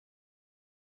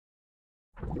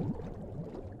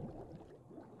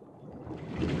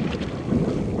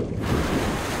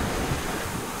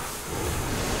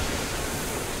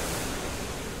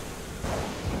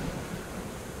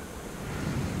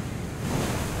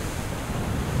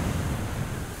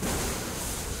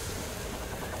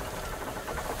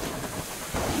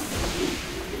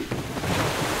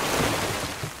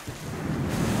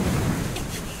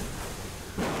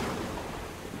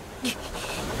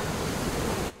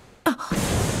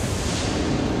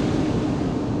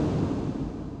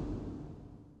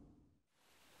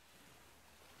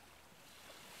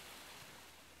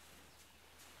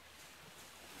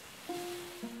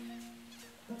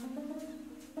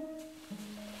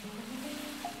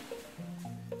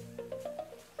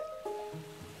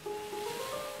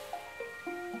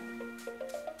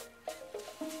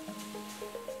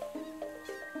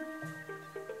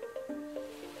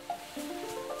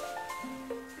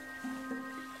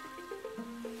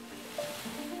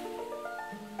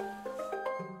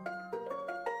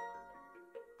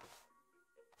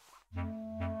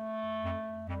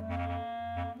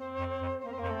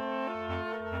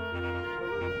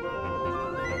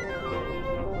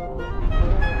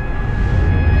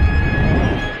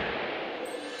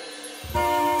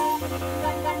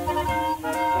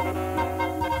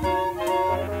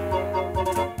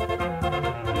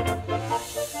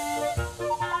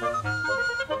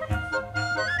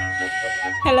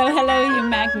Hello, hello, you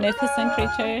magnificent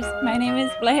creatures. My name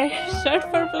is Blair, short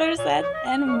for Blairzette,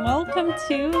 and welcome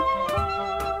to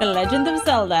The Legend of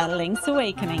Zelda, Link's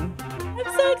Awakening. I'm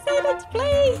so excited to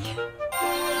play!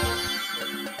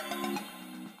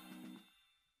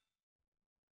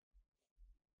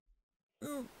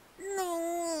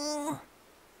 No.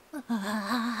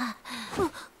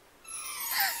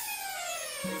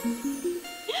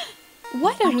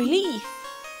 What a relief!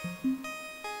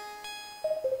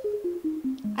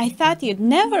 I thought you'd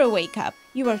never wake up.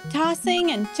 You were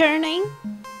tossing and turning.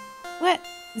 What,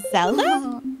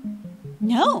 Zelda?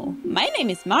 No, my name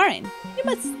is Marin. You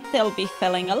must still be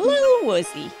feeling a little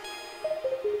woozy.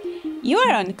 You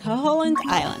are on Koholint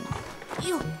Island.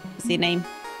 Easy name.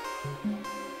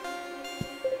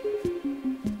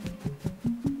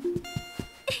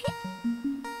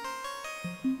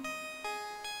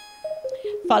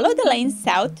 Follow the lane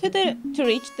south to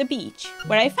reach the beach,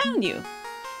 where I found you.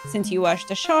 Since you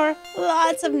washed ashore,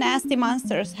 lots of nasty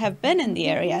monsters have been in the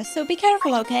area, so be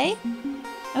careful, okay?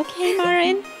 Okay,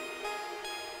 Marin.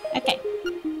 Okay.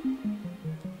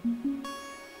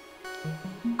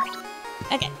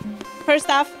 Okay. First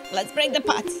off, let's break the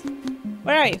pot.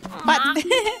 Where are you? Pot.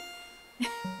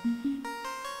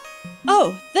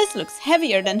 Oh, this looks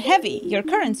heavier than heavy. Your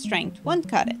current strength won't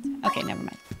cut it. Okay, never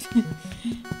mind.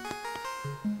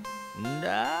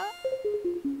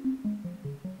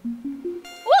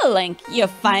 Well, Link, you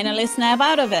finally snap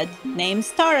out of it.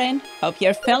 Name's Torin. Hope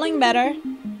you're feeling better.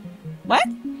 What?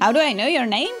 How do I know your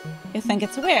name? You think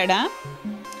it's weird, huh?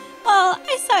 Well,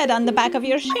 I saw it on the back of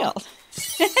your shield.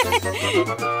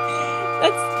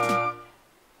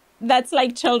 That's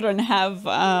like children have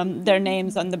their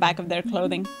names on the back of their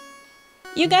clothing.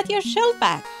 You got your shield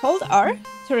back. Hold R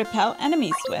to repel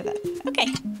enemies with it. Okay.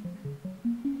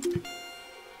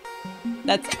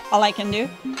 That's all I can do.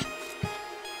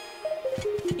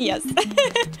 Yes.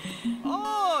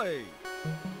 Oi!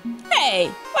 Hey,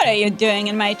 what are you doing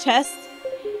in my chest?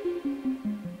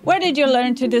 Where did you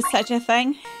learn to do such a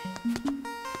thing?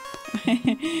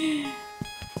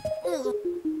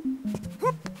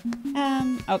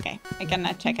 Okay, I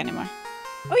cannot check anymore.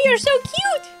 Oh, you're so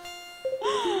cute!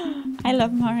 I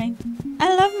love Marin.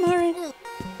 I love Marin.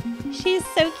 She's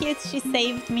so cute, she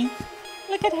saved me.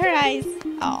 Look at her eyes.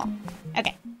 Oh,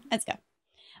 okay, let's go.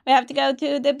 We have to go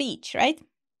to the beach, right?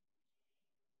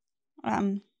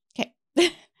 Okay.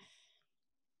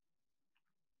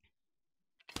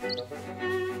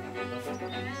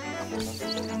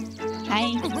 Hi.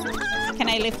 Can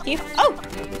I lift you? Oh!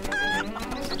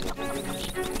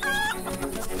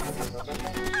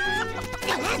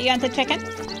 Do you want a chicken?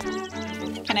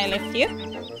 Can I lift you?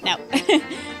 No.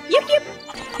 Yip, yip.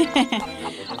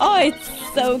 Oh, it's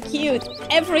so cute.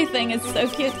 Everything is so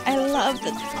cute. I love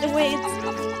the way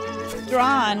it's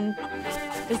drawn,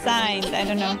 designed. I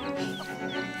don't know.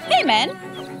 Hey, man.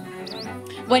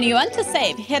 When you want to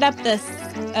save, hit up the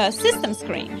system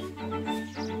screen.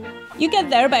 You get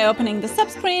there by opening the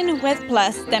subscreen with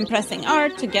plus, then pressing R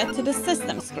to get to the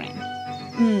system screen.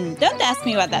 Don't ask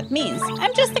me what that means.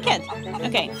 I'm just a kid.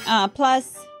 Okay,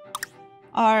 plus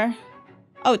R.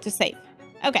 Oh, to save.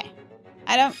 Okay.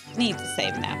 I don't need to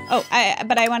save now. Oh,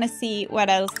 but I want to see what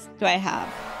else do I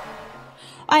have.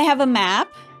 I have a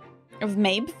map of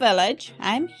Mabe Village.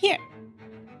 I'm here.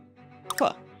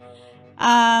 Cool.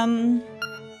 I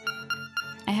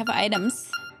have items.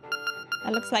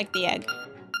 That looks like the egg.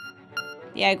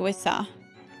 The egg we saw.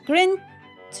 Green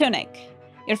tunic.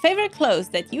 Your favorite clothes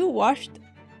that you washed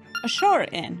ashore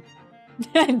in.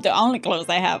 The only clothes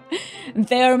I have.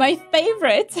 They're my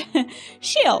favorite.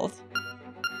 Shield.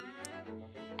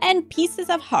 And pieces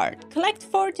of heart. Collect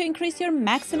 4 to increase your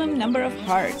maximum number of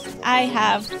hearts. I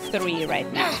have 3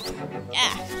 right now.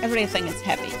 Yeah, everything is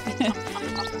heavy.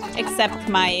 Except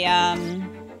my,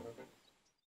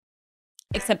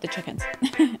 except the chickens.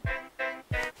 A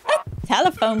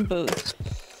telephone booth.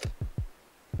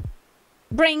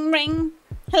 Ring, ring.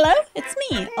 Hello, it's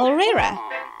me, Elrira.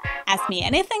 Ask me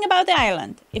anything about the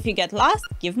island. If you get lost,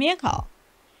 give me a call.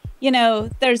 You know,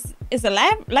 there's a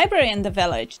library in the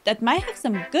village that might have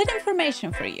some good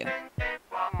information for you.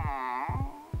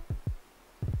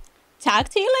 Talk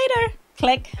to you later.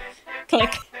 Click,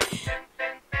 click.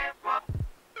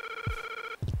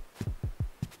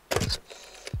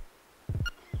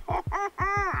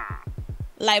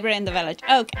 Library in the village.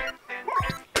 Okay.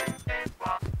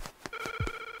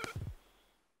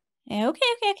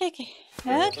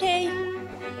 Okay.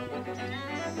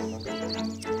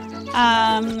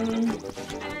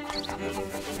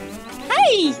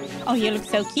 Hi! Oh, you look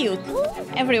so cute.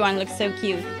 Everyone looks so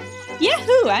cute.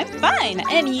 Yahoo! I'm fine.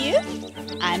 And you?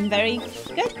 I'm very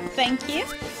good, thank you.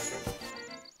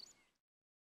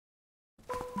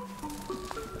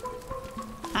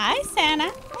 Hi,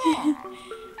 Santa.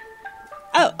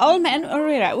 Oh, old man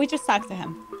Urira. We just talked to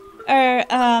him.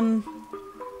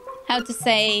 How to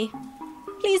say,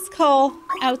 please call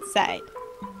outside.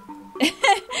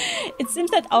 It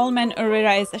seems that old man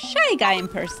Urira is a shy guy in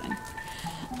person.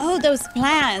 Oh, those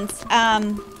plants.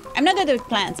 I'm not good with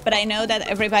plants, but I know that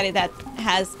everybody that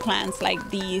has plants like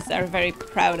these are very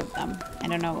proud of them. I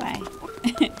don't know why.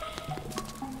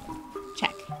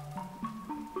 Check.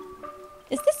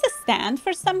 Is this a stand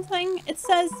for something? It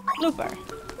says blooper.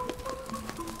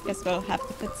 Guess we'll have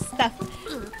to put stuff.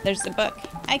 There's a book.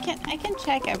 I can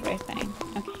check everything.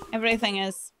 Okay, everything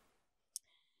is...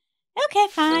 Okay,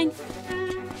 fine.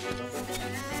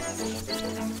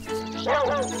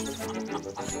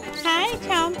 Hi,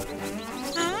 Chomp.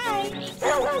 Hi.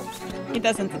 He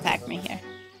doesn't attack me here.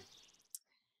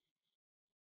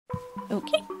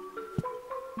 Okay.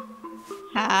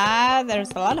 Ah,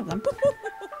 there's a lot of them.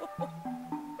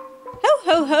 Ho,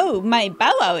 ho, ho. My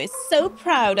bow wow is so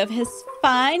proud of his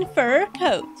fine fur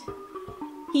coat.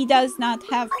 He does not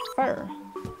have fur.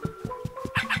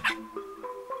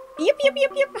 Yep, yep,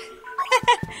 yep, yep.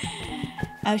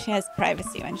 Oh, she has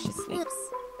privacy when she sleeps.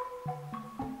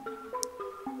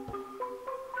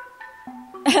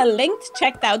 Linked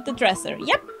checked out the dresser.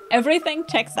 Yep, everything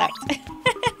checks out.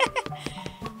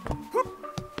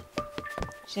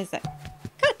 She's a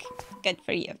cook. Good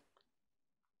for you.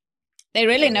 They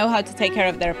really know how to take care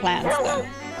of their plants, though.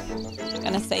 I'm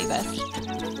gonna say this.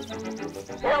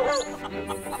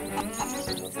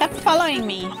 Stop following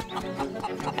me.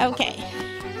 Okay.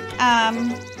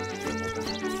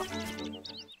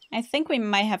 I think we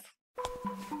might have...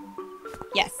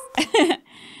 Yes.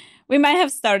 We might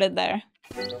have started there.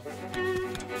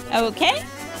 Okay.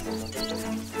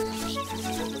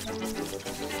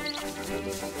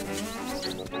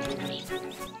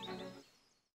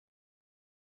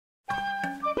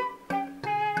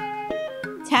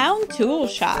 Town tool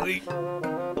shop.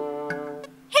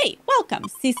 Hey, welcome.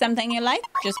 See something you like?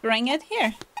 Just bring it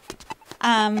here.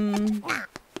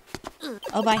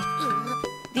 Oh, bye.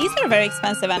 These are very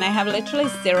expensive and I have literally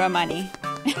 0 money.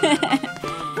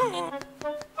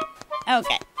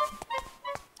 Okay.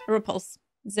 Ruples.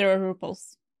 0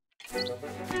 ruples.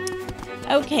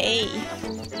 Okay.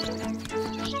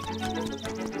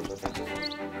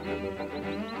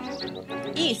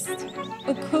 East.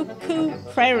 Ukuku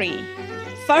Prairie.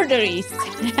 Further east.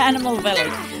 Animal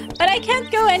Village. But I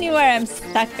can't go anywhere. I'm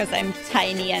stuck because I'm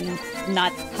tiny and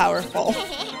not powerful.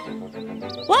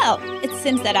 Well, it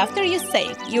seems that after you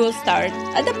save, you will start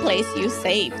at the place you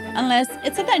saved. Unless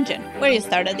it's a dungeon, where you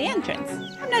start at the entrance.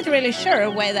 I'm not really sure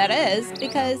why that is,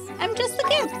 because I'm just a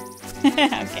kid.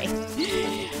 Okay.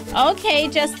 Okay,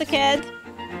 just a kid.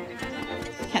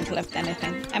 Can't lift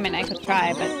anything. I mean, I could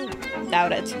try, but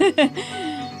doubt it.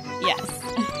 Yes.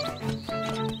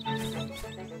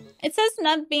 It says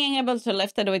not being able to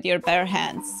lift it with your bare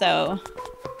hands, so...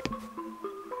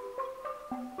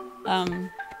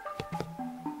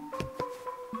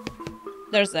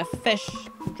 There's a fish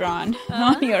drawn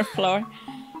on your floor.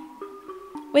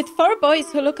 With 4 boys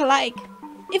who look alike.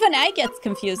 Even I get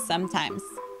confused sometimes.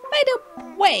 By the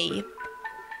way,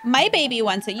 my baby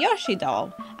wants a Yoshi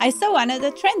doll. I saw one at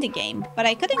the trendy game, but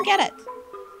I couldn't get it.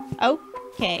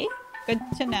 Okay, good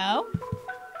to know.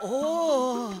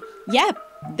 Oh. Yep,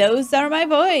 those are my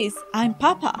boys. I'm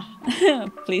Papa.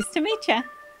 Pleased to meet ya.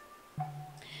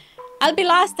 I'll be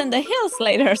lost in the hills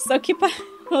later, so keep a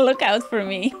lookout for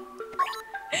me.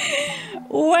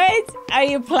 Wait, are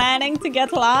you planning to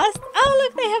get lost? Oh,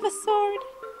 look, they have a sword.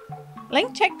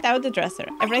 Link checked out the dresser.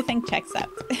 Everything checks out.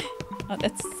 Oh,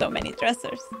 that's so many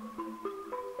dressers.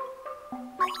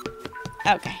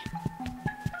 Okay.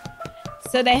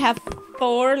 So they have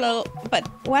 4 little... But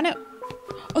one of...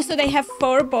 Oh, so they have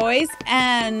 4 boys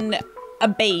and a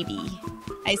baby.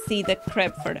 I see the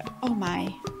crib for the... Oh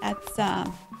my, that's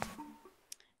a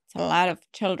lot of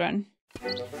children.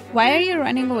 Why are you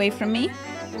running away from me?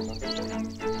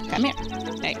 Come here.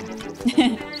 There you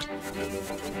go.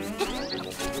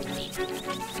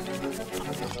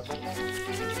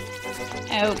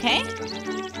 Okay.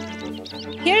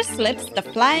 Here slips the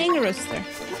flying rooster.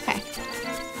 Okay.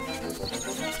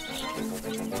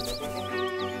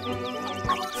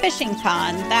 Fishing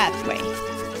pond that way.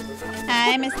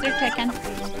 Hi, Mr. Chicken.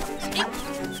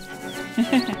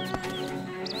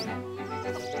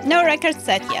 No record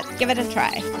set yet. Give it a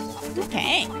try.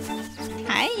 Okay.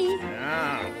 Hi.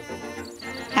 Yeah.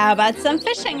 How about some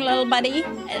fishing, little buddy?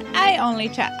 I'll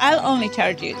only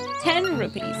charge you 10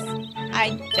 rupees.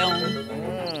 I don't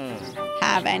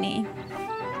have any.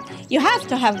 You have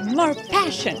to have more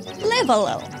passion. Live a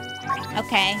little.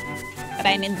 Okay. But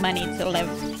I need money to live.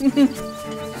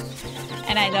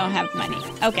 And I don't have money.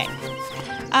 Okay.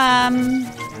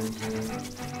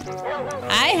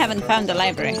 I haven't found the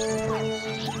library.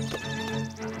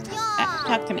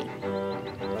 Talk to me.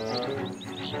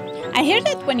 I hear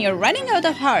that when you're running out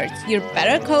of hearts, you'd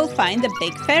better go find the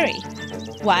big fairy.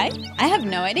 Why? I have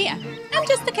no idea. I'm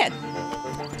just a kid.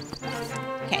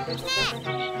 Okay.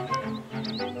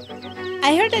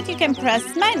 I heard that you can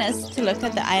press minus to look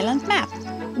at the island map.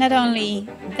 Not only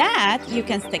that, you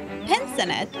can stick pins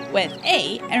in it with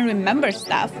A and remember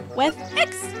stuff with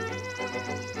X.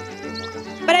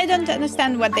 But I don't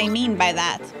understand what they mean by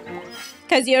that.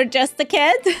 Because you're just a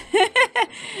kid?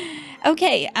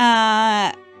 Okay,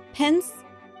 pins,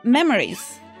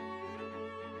 memories.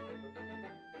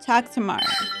 Talk to Marin.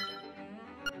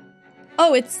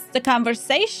 Oh, it's the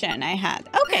conversation I had.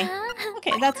 Okay,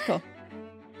 okay, that's cool.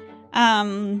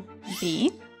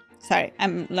 B. Sorry,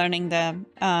 I'm learning the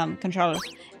controllers.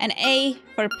 And A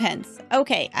for pins.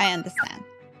 Okay, I understand.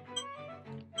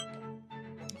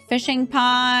 Fishing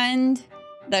pond,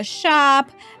 the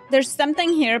shop. There's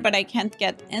something here, but I can't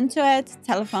get into it.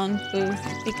 Telephone booth,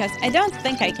 because I don't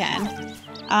think I can.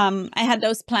 I had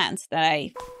those plans that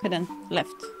I couldn't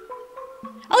lift.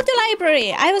 Oh, the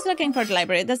library! I was looking for the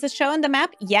library. Does it show on the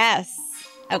map? Yes.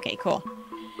 Okay, cool.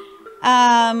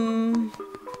 I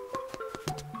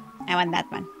want that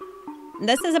one.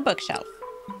 This is a bookshelf.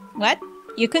 What?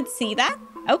 You could see that?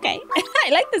 Okay. I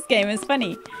like this game. It's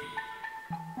funny.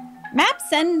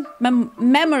 Maps and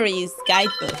memories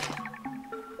guidebook.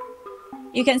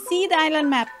 You can see the island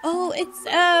map. Oh, it's,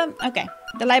 okay.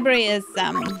 The library is,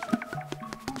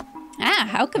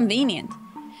 how convenient.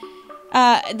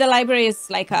 The library is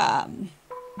like,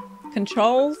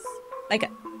 controls,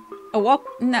 like a walk,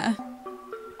 no.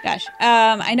 Gosh,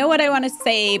 I know what I want to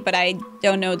say, but I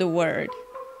don't know the word.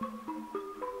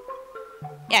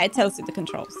 Yeah, it tells you the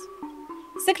controls.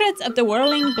 Secrets of the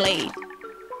whirling blade.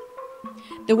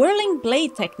 The whirling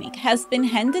blade technique has been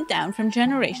handed down from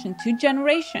generation to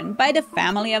generation by the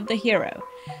family of the hero.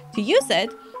 To use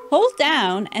it, hold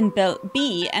down and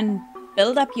B and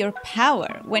build up your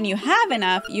power. When you have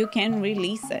enough, you can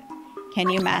release it. Can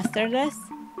you master this?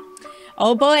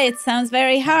 Oh boy, it sounds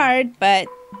very hard, but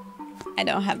I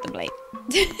don't have the blade.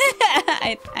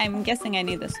 I'm guessing I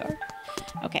need the sword.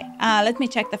 Okay, let me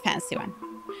check the fancy one.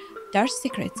 Dark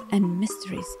Secrets and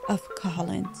Mysteries of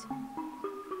Koholint.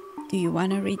 Do you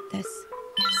want to read this?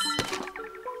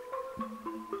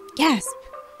 Yes. Gasp!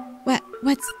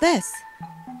 What's this?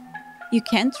 You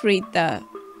can't read the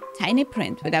tiny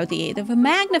print without the aid of a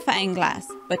magnifying glass,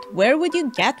 but where would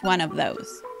you get one of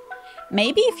those?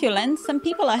 Maybe if you lend some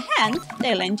people a hand,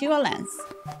 they lend you a lens.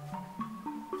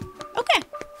 Okay.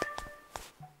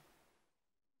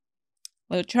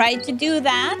 We'll try to do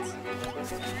that.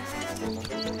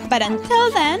 But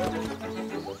until then,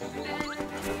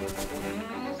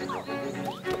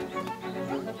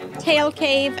 Tail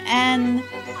Cave and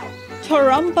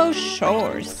Torombo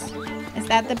Shores. Is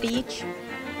that the beach?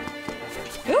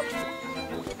 Ooh.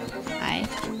 Hi.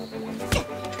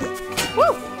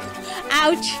 Woo!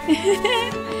 Ouch!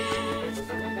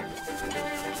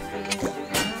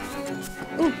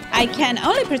 Ooh, I can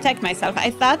only protect myself. I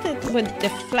thought it would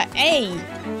deflect. Hey!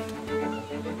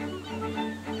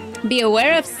 Be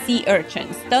aware of sea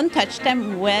urchins. Don't touch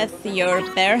them with your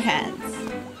bare hands.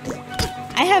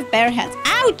 I have bare hands.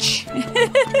 Ouch!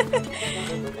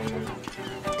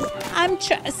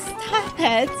 Stop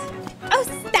it. Oh,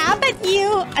 stop it,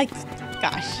 you!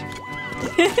 Gosh.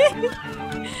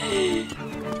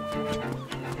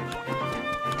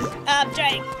 I'm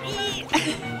trying.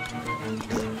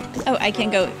 Oh, I can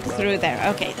go through there.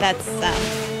 Okay, that's...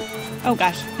 Oh,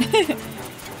 gosh.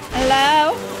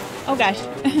 Hello? Oh, gosh.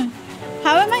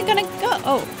 How am I gonna go?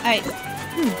 Oh,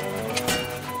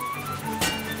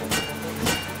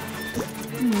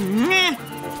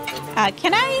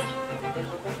 can I?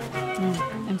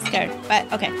 I'm scared, but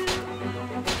okay.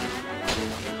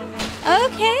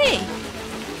 Okay.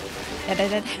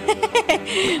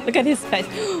 Look at his face.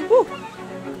 Ooh.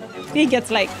 He gets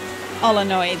like all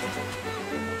annoyed.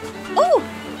 Ooh.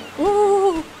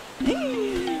 Ooh.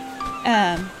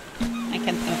 I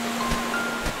can't know.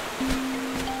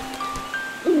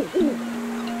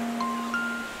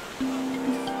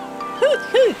 Hoot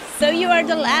hoot! So you are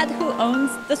the lad who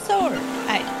owns the sword.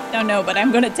 I don't know, but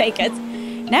I'm gonna take it.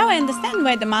 Now I understand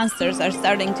why the monsters are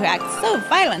starting to act so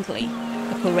violently.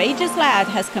 A courageous lad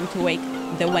has come to wake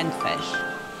the windfish.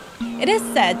 It is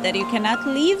said that you cannot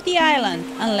leave the island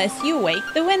unless you wake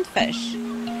the windfish.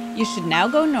 You should now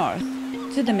go north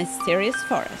to the mysterious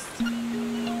forest.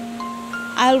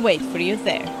 I'll wait for you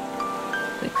there.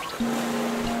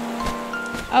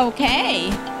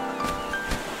 Okay.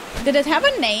 Did it have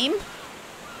a name?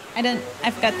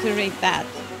 I've got to read that.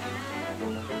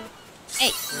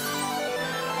 Hey.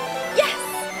 Yes!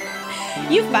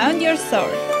 You found your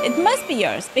sword. It must be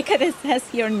yours because it has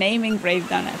your name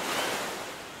engraved on it.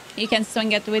 You can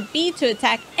swing it with B to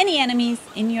attack any enemies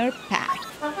in your path.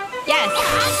 Yes!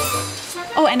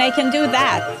 Oh, and I can do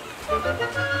that.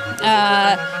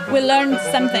 We learned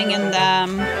something in the...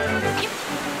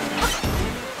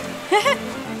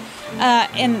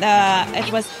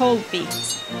 it was hold B.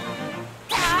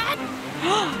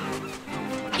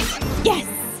 Yes!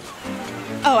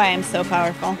 Oh, I am so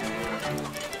powerful.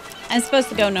 I'm supposed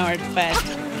to go north, but...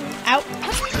 Ow!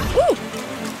 Ooh!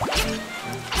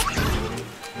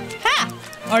 Ha!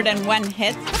 More than one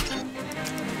hit.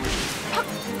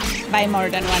 By more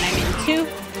than one, I mean two.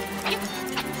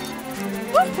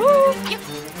 Woohoo!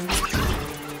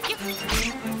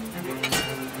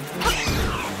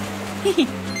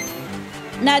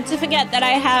 Not to forget that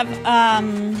I have,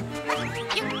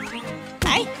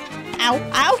 Hi! Ow!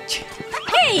 Ouch!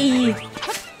 Hey!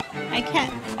 I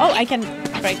can't... Oh, I can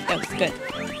break those. Good.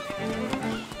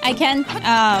 I can,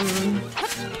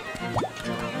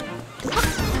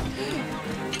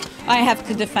 I have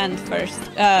to defend first.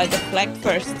 Deflect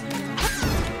first.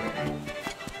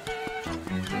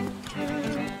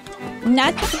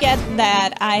 Not to forget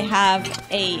that I have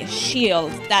a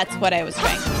shield. That's what I was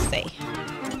trying to say.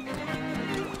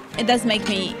 It does make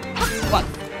me walk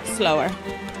slower.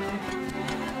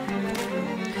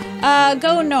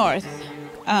 Go north.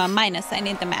 Minus, I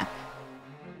need the map.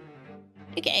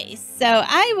 Okay, so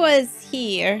I was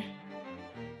here.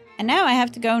 And now I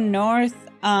have to go north.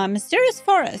 Mysterious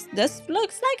forest. This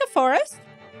looks like a forest,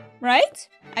 right?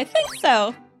 I think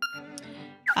so.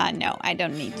 No, I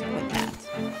don't need to put that.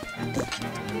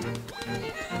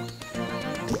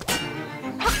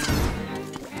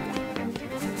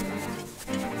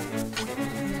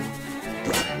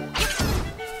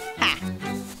 Ha.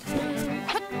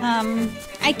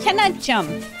 I cannot jump.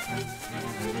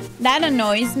 That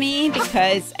annoys me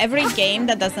because every game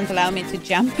that doesn't allow me to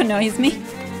jump annoys me.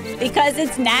 Because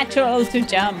it's natural to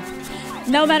jump.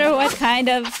 No matter what kind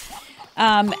of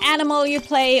animal you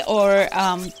play or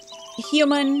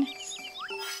human,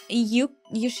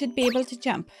 you should be able to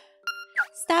jump.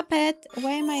 Stop it.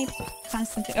 Why am I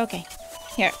constantly... Okay.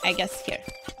 Here. I guess here.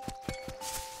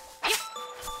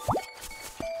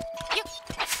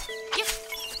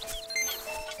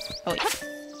 Oh, yeah.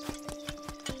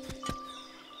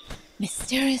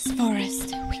 Mysterious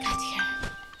forest. We got here.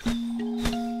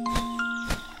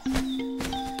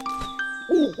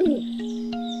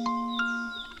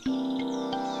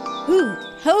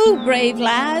 Ho, brave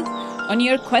lad! On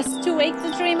your quest to wake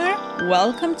the dreamer,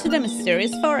 welcome to the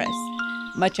mysterious forest.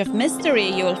 Much of mystery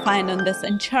you will find on this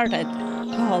enchanted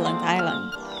Koholint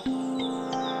Island.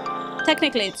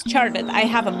 Technically, it's charted. I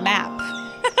have a map,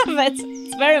 but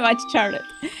it's very much charted.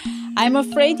 I'm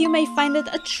afraid you may find it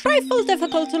a trifle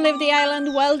difficult to leave the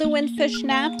island while the windfish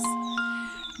naps.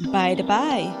 By the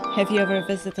by, have you ever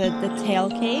visited the Tail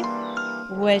Cave,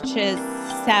 which is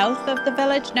south of the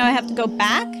village? Now I have to go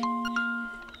back.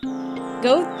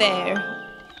 Go there.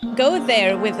 Go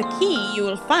there with the key you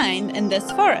will find in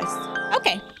this forest.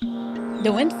 Okay.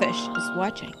 The windfish is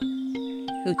watching.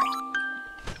 Hoot.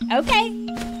 Okay.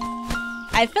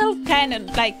 I feel kind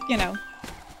of like, you know,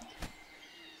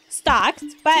 stalked,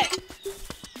 but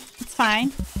it's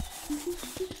fine.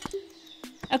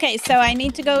 Okay, so I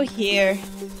need to go here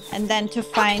and then to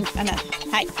find another.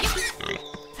 Hi.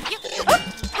 Oh.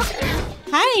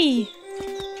 Hi.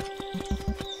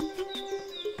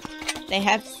 They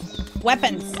have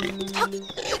weapons.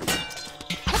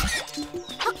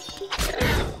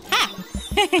 Ah.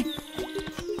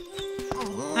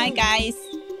 Hi, guys.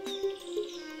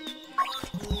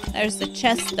 There's the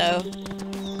chest, though.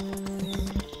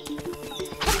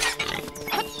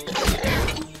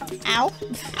 Ow.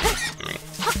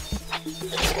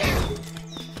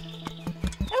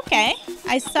 Okay,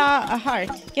 I saw a heart.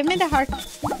 Give me the heart.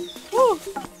 Woo.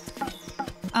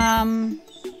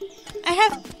 I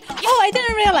have... Oh, I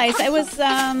didn't realize I was,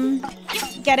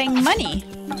 getting money.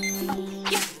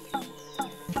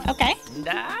 Okay,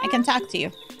 I can talk to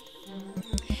you.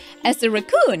 As a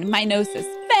raccoon, my nose is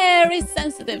very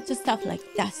sensitive to stuff like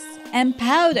dust and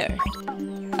powder.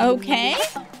 Okay?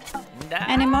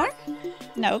 Any more?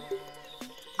 Nope.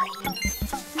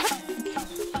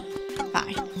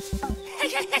 Fine.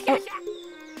 Oh.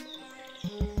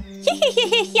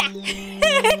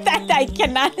 That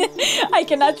I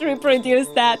cannot reproduce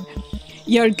that.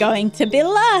 You're going to be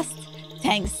lost,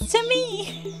 thanks to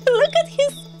me. Look at he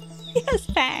has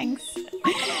fangs.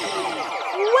 Wait.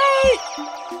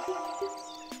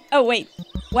 Oh wait,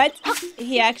 what?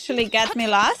 He actually got me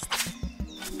lost?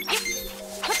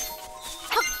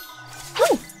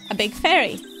 Ooh, a big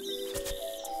fairy.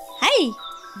 Hey.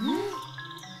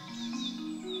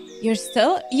 You've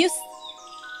still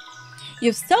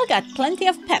got plenty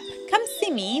of pep. Come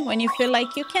see me when you feel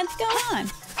like you can't go on.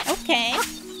 Okay.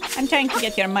 I'm trying to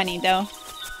get your money, though.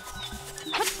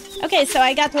 Okay, so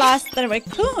I got lost. The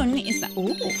raccoon is not...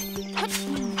 Ooh.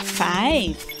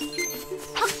 5.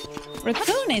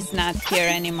 Raccoon is not here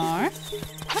anymore.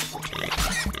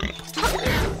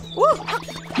 Ooh.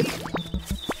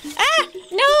 Ah!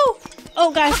 No!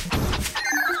 Oh, gosh.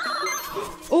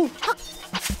 Ooh.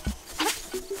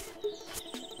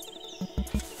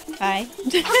 Bye.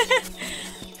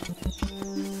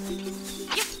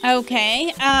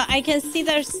 Okay, I can see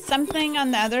there's something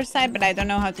on the other side, but I don't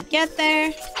know how to get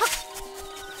there.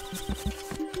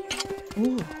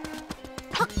 Ooh.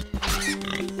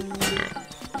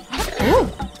 Ooh.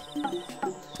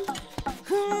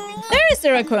 There is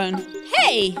the raccoon.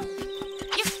 Hey!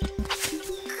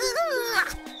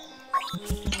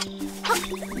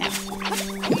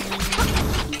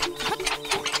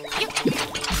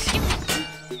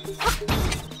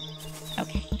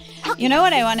 Okay. You know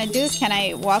what I want to do? Can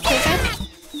I walk with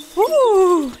it?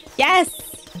 Ooh! Yes!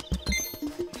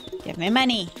 Give me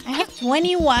money. I have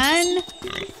 21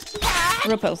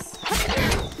 rupees.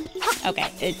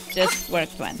 Okay, it just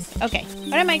worked once. Okay,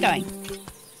 where am I going?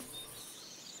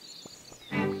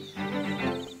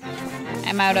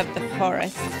 I'm out of the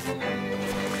forest.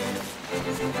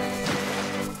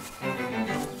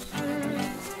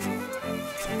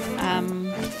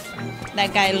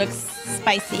 That guy looks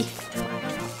spicy.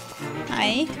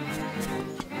 Hi.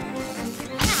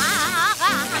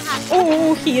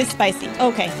 Oh, he is spicy.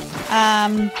 Okay.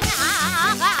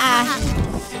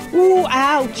 Ooh,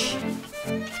 ouch.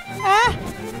 Ah.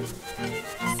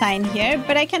 Sign here,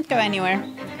 but I can't go anywhere.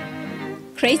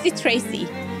 Crazy Tracy.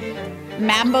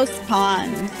 Mambo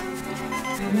spawned.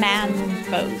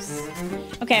 Mambos.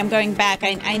 Okay, I'm going back.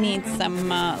 I need some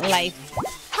life.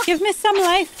 Give me some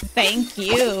life. Thank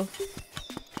you.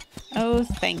 Oh,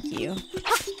 thank you.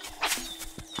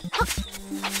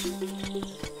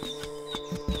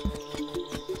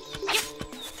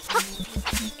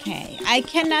 Okay, I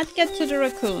cannot get to the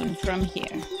raccoon from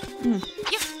here. Ooh.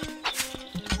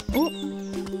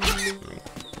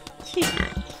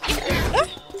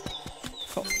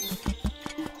 Cool.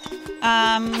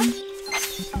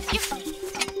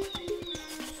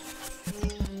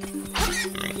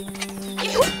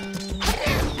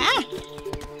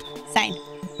 Sign.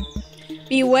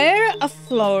 Beware of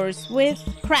floors with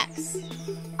cracks.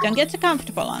 Don't get too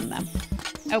comfortable on them.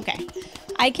 Okay.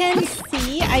 I can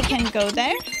see I can go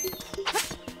there.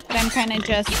 But I'm kind of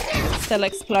just still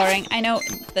exploring. I know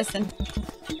this and...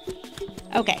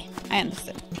 Okay, I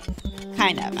understood.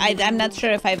 Kind of. I'm not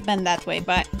sure if I've been that way,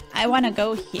 but I want to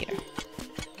go here.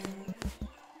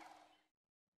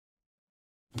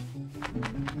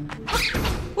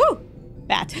 Woo!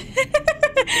 Bat.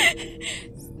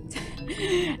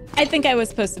 I think I was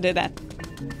supposed to do that.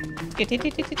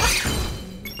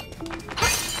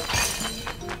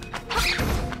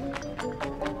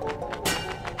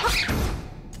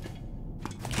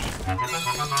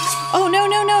 Oh, no,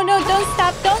 no, no, no, don't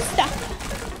stop, don't stop.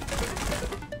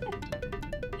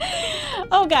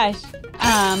 Oh gosh.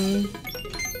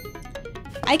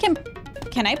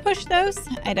 Can I push those?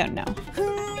 I don't know.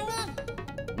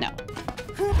 No.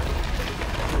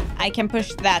 I can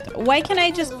push that. Why can't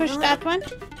I just push that one?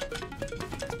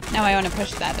 Now I want to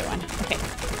push the other one. Okay.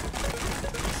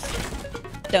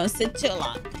 Don't sit too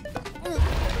long.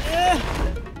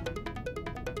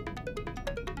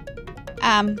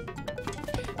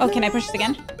 Oh, can I push it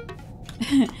again?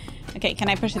 Okay, can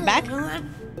I push it back?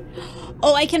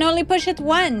 Oh, I can only push it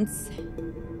once.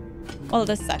 Well,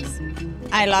 this sucks.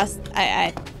 I lost.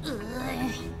 I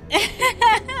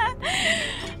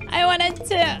wanted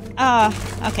to. Oh,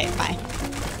 okay, fine.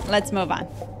 Let's move on.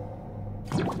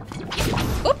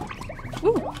 Oop.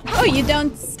 Ooh. Oh, you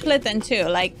don't split in two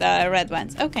like the red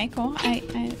ones. Okay, cool.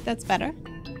 That's better.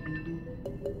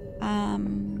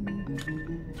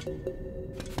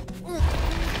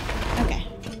 Okay.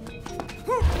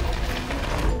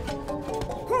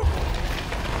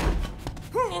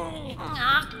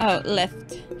 Oh,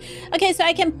 lift. Okay, so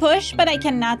I can push, but I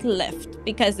cannot lift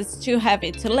because it's too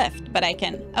heavy to lift, but I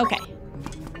can... Okay.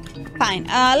 Fine.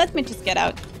 Let me just get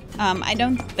out. I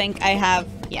don't think I have...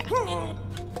 Yeah.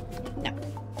 No.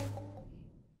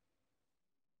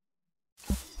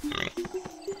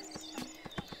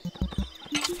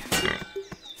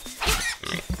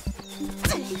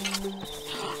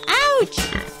 Ouch!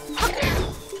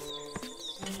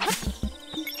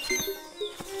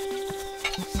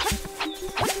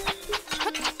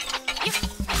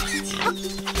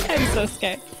 I'm so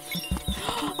scared.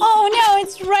 Oh no,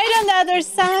 it's right on the other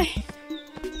side.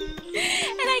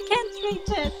 And I can't reach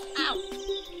it. Ow.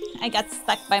 I got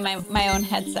stuck by my own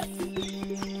headset.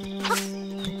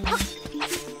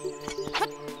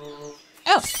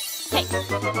 Oh, hey.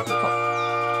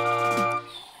 Cool.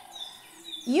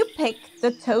 You pick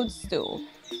the toadstool.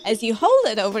 As you hold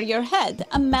it over your head,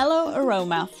 a mellow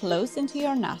aroma flows into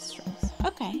your nostrils.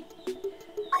 Okay.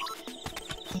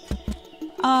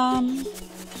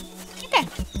 Okay.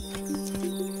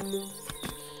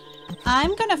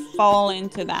 I'm gonna fall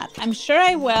into that. I'm sure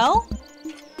I will.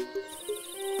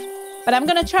 But I'm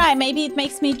gonna try. Maybe it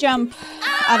makes me jump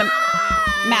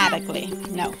automatically.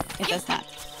 No, it does not.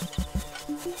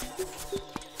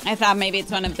 I thought maybe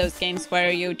it's one of those games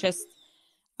where you just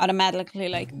automatically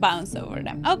like bounce over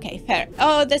them. Okay, fair.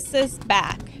 Oh, this is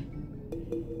back.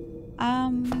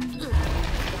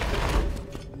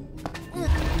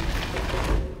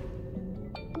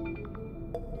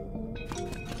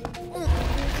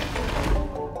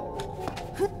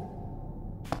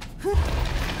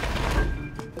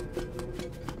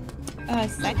 A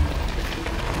sec.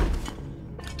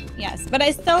 Yes, but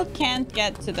I still can't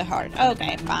get to the heart.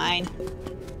 Okay, fine.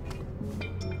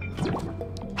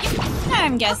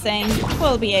 I'm guessing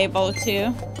we'll be able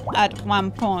to at one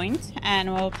point,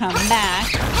 and we'll come back.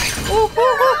 Ooh,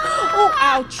 ooh, ooh, ooh,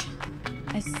 ouch!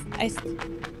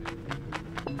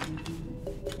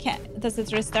 Can't. Does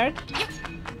it restart?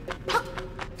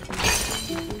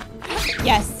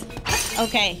 Yes.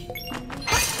 Okay.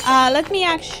 Let me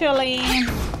actually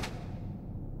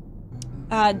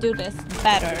do this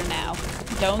better now.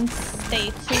 Don't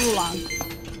stay too long.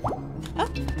 Oh.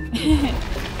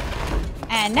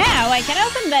 And now I can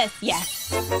open this.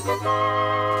 Yes.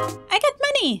 I got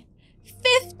money.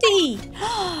 50.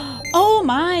 Oh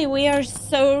my, we are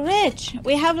so rich.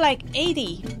 We have like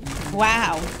 80.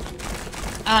 Wow.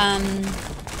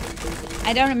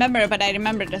 I don't remember, but I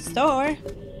remember the store.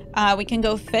 We can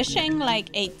go fishing like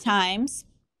 8 times.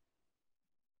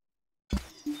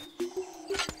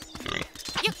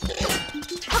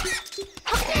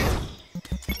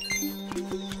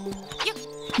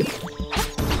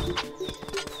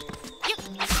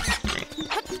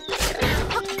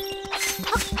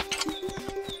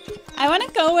 I want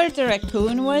to go where the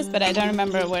raccoon was, but I don't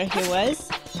remember where he was.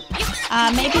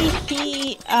 Maybe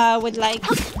he would like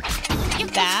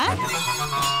that?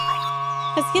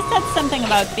 Because he said something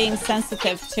about being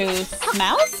sensitive to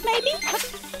smells, maybe?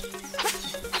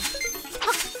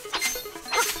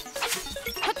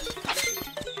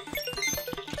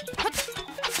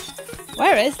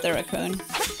 Where is the raccoon?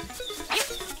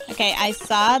 Okay, I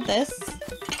saw this.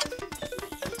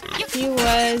 He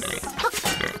was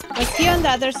he on the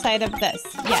other side of this?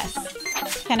 Yes.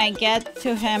 Can I get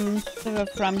to him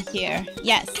from here?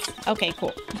 Yes. Okay,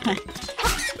 cool.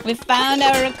 We found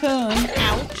our raccoon.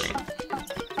 Ouch.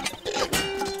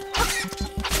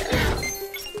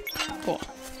 Cool.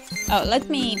 Oh, let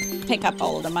me pick up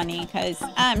all the money because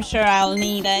I'm sure I'll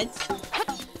need it.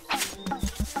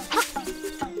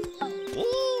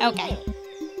 Okay.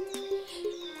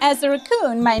 As a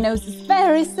raccoon, my nose is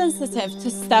very sensitive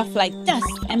to stuff like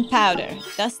dust and powder.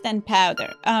 Dust and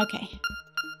powder. Okay.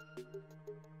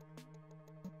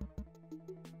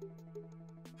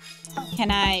 Can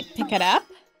I pick it up?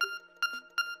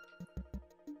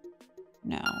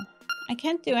 No. I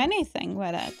can't do anything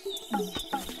with it.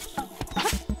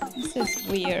 This is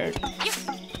weird. Okay.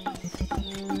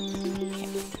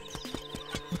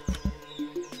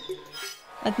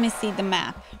 Let me see the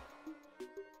map.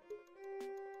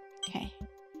 Okay.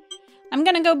 I'm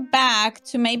gonna go back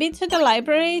to maybe to the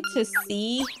library to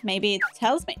see. Maybe it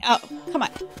tells me. Oh, come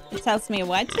on. It tells me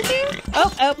what to do.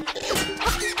 Oh, oh.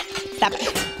 Stop it.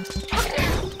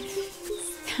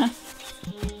 Stop.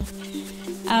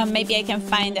 Maybe I can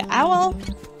find the owl.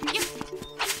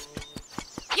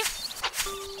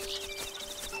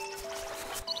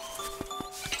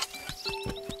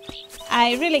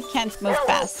 I really can't move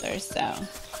faster, so...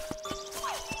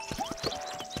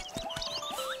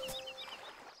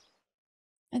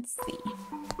 Let's see.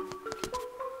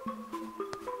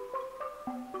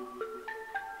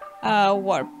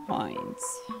 Warp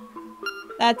points.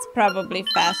 That's probably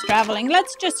fast traveling.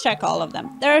 Let's just check all of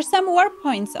them. There are some warp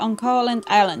points on Koholint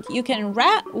Island. You can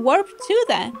warp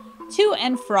to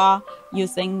and fro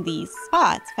using these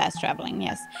spots. Fast traveling,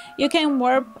 yes. You can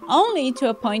warp only to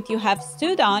a point you have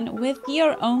stood on with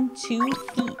your own 2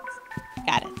 feet.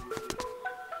 Got it.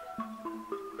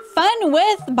 Fun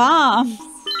with bombs.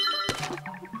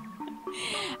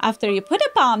 After you put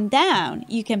a bomb down,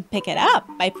 you can pick it up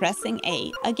by pressing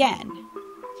A again.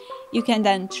 You can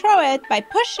then throw it by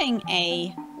pushing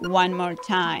A one more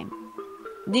time.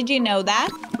 Did you know that?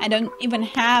 I don't even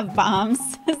have bombs,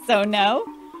 so no.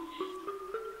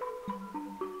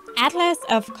 Atlas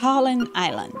of Koholint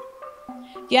Island.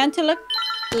 Do you want to look?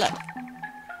 Look.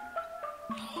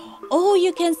 Oh,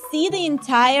 you can see the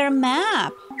entire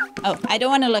map. Oh, I don't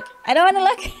want to look. I don't want to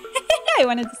look. I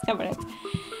want to discover it.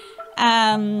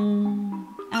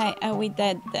 We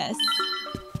did this.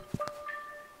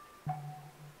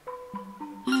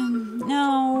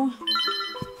 No.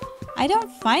 I don't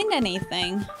find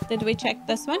anything. Did we check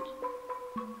this one?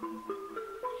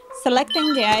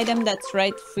 Selecting the item that's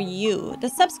right for you. The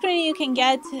subscreen you can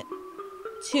get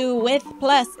to with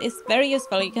plus is very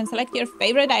useful. You can select your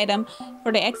favorite item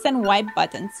for the X and Y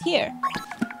buttons here.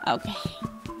 Okay.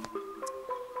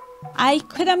 I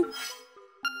couldn't...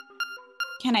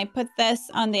 Can I put this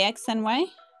on the X and Y?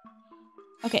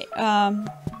 Okay,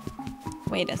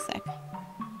 wait a sec.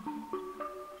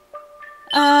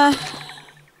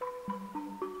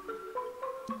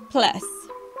 Plus.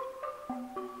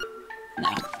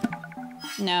 No.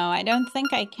 No, I don't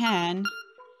think I can.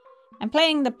 I'm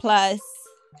playing the plus,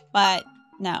 but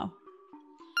no.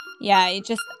 Yeah, it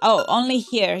just... Oh, only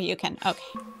here you can. Okay.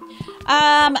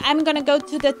 I'm gonna go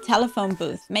to the telephone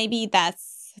booth. Maybe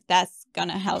that's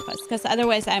gonna help us, because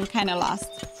otherwise I'm kind of lost.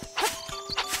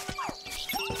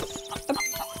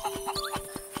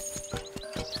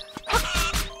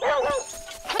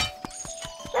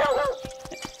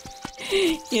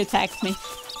 You attacked me.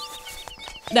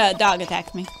 The dog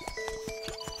attacked me.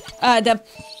 The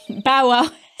bow wow.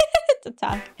 The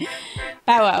dog.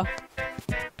 Bow wow.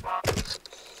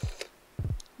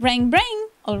 Ring, ring.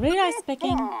 Ulrira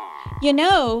speaking. You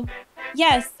know.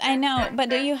 Yes, I know. But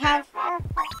do you have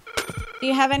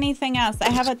anything else? I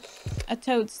have a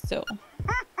toadstool.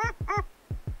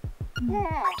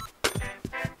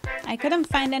 I couldn't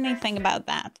find anything about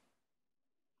that.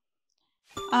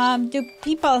 Do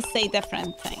people say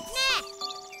different things?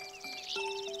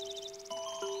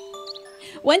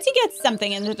 Once you get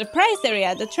something into the prize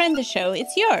area, the trendy show,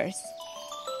 it's yours.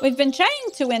 We've been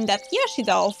trying to win that Yoshi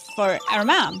doll for our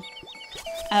mom.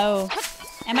 Oh,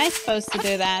 am I supposed to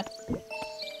do that?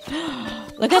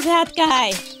 Look at that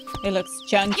guy. He looks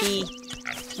chunky.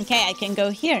 Okay, I can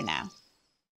go here now.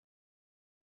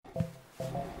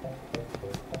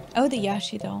 Oh, the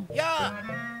Yoshi doll. Yeah.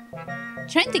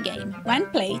 Trendy game.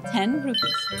 1 play, 10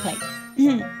 rupees. Play.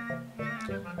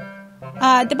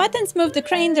 The buttons move the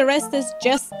crane, the rest is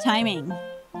just timing.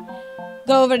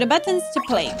 Go over the buttons to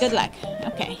play. Good luck.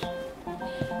 Okay.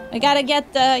 We gotta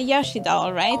get the Yoshi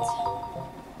doll, right?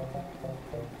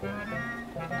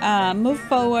 Move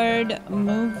forward,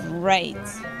 move right.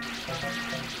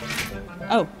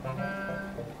 Oh.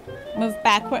 Move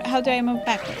backward. How do I move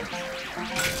backward?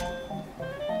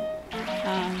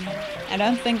 I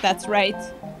don't think that's right.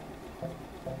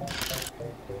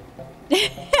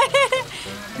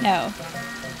 No.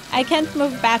 I can't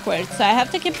move backwards, so I have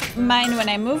to keep in mind when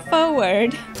I move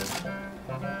forward.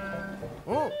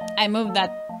 Oh. I move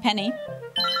that penny.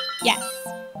 Yes.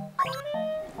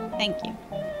 Thank you.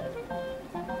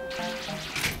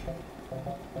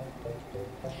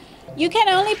 You can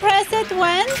only press it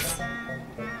once?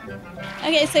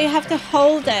 Okay, so you have to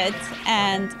hold it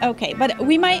and... Okay, but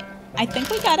we might... I think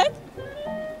we got it.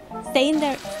 Stay in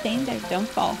there, don't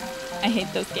fall. I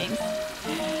hate those games.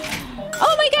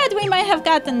 Oh my god, we might have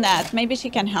gotten that. Maybe she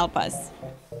can help us.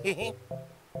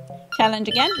 Challenge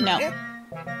again? No.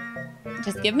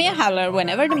 Just give me a howler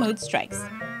whenever the mood strikes.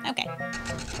 Okay.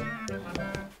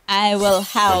 I will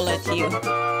howl at you.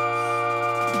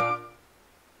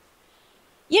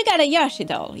 You got a Yoshi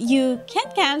doll. You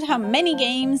can't count how many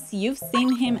games you've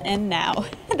seen him in now.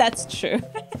 That's true.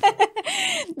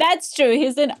 That's true.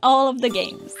 He's in all of the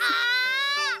games.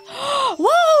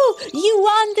 Whoa! You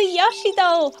won the Yoshi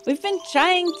doll! We've been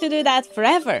trying to do that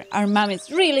forever. Our mom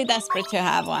is really desperate to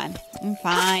have one.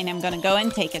 Fine, I'm gonna go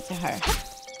and take it to her.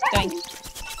 Going.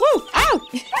 Whoa! Ow!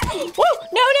 Whoa!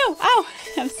 No, no! Ow!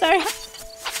 I'm sorry.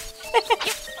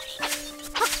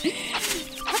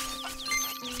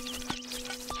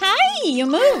 Hi! You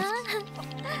moved!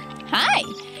 Hi!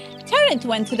 Torrent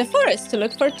went to the forest to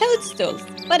look for toadstools,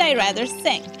 but I'd rather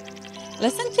sing.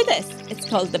 Listen to this. It's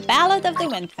called The Ballad of the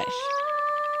Windfish.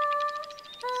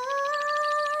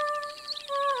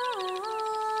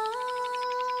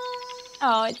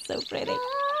 Oh, it's so pretty.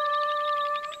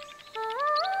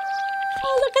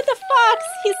 Oh, look at the fox.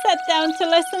 He sat down to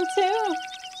listen too.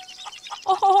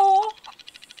 Oh.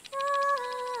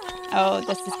 Oh,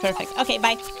 this is perfect. Okay,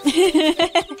 bye.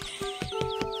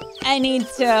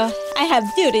 I have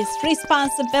duties,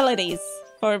 responsibilities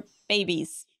for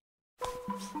babies.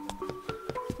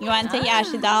 You want a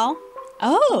Yoshi doll?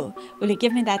 Oh, will you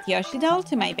give me that Yoshi doll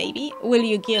to my baby? Will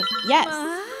you give? Yes.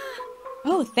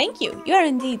 Oh, thank you. You are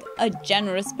indeed a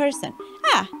generous person.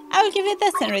 Ah, I will give you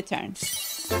this in return.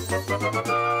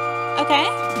 Okay.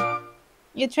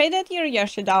 You traded your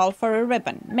Yoshi doll for a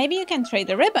ribbon. Maybe you can trade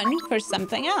a ribbon for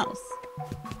something else.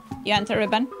 You want a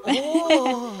ribbon?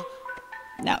 Oh.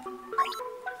 No.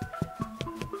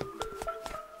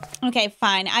 Okay,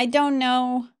 fine. I don't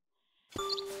know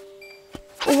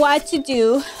what to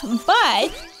do,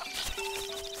 but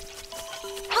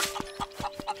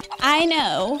I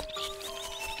know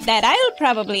that I will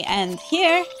probably end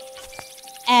here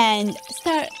and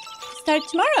start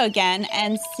tomorrow again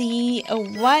and see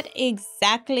what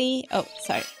exactly... Oh,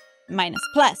 sorry. Minus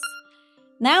plus.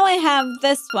 Now I have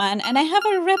this one and I have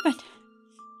a ribbon.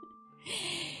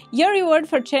 Your reward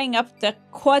for cheering up the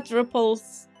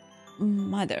quadruple's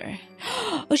mother.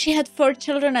 Oh, she had 4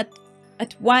 children at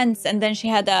once, and then she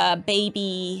had a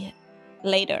baby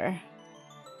later.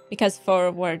 Because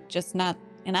 4 were just not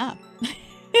enough.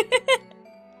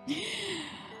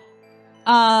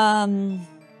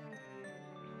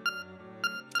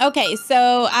 Okay,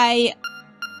 so I'm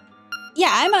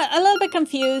a little bit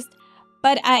confused,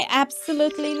 but I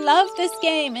absolutely love this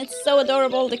game. It's so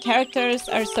adorable. The characters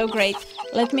are so great.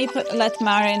 Let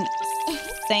Marin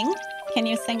sing. Can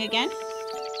you sing again?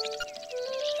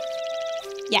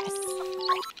 Yes.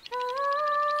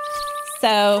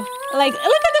 So, like,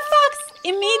 look at the fox!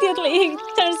 Immediately he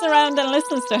turns around and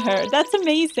listens to her. That's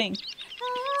amazing.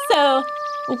 So,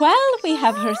 while we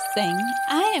have her sing,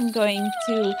 I am going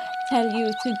to tell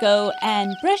you to go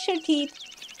and brush your teeth.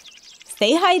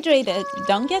 Stay hydrated,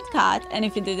 don't get caught, and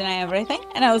if you do, deny everything.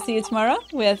 And I will see you tomorrow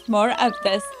with more of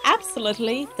this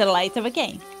absolutely delight of a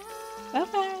game.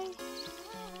 Bye-bye.